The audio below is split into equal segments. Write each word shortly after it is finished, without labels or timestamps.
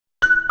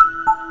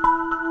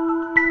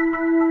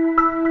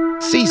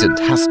Seasoned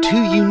has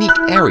two unique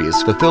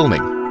areas for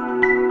filming.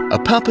 A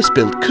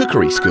purpose-built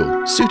cookery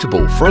school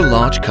suitable for a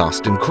large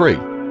cast and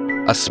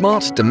crew. A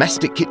smart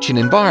domestic kitchen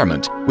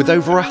environment with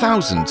over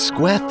 1,000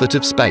 square foot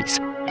of space,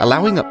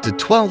 allowing up to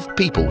 12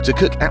 people to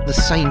cook at the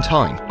same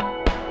time.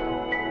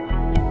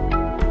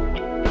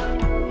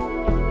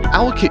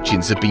 Our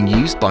kitchens have been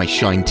used by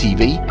Shine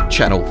TV,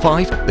 Channel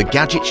 5, The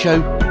Gadget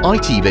Show,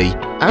 ITV,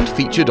 and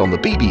featured on the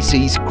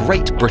BBC's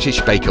Great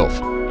British Bake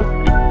Off.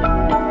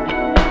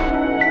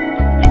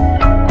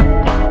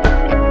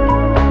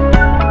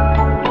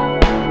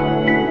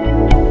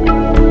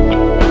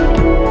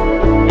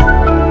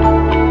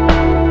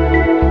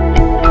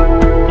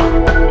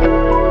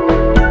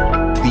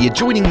 The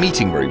adjoining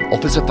meeting room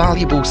offers a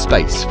valuable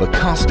space for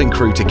cast and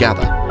crew to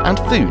gather, and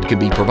food can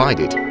be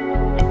provided.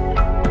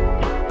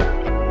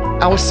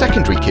 Our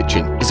secondary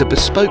kitchen is a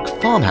bespoke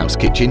farmhouse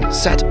kitchen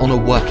set on a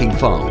working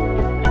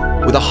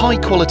farm. With a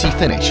high-quality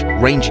finish,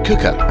 range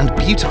cooker and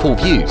beautiful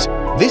views,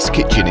 this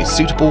kitchen is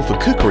suitable for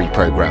cookery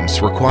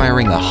programmes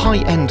requiring a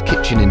high-end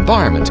kitchen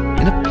environment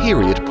in a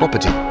period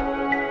property.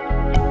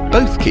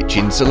 Both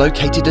kitchens are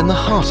located in the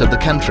heart of the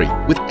country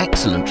with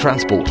excellent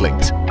transport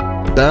links.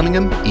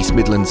 Birmingham, East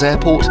Midlands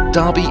Airport,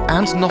 Derby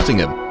and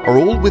Nottingham are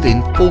all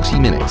within 40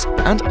 minutes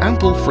and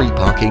ample free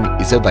parking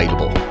is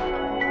available.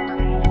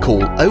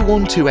 Call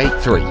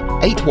 01283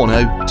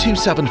 810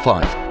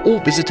 275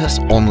 or visit us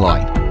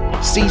online.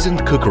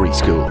 Seasoned Cookery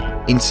School,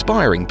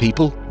 inspiring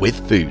people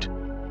with food.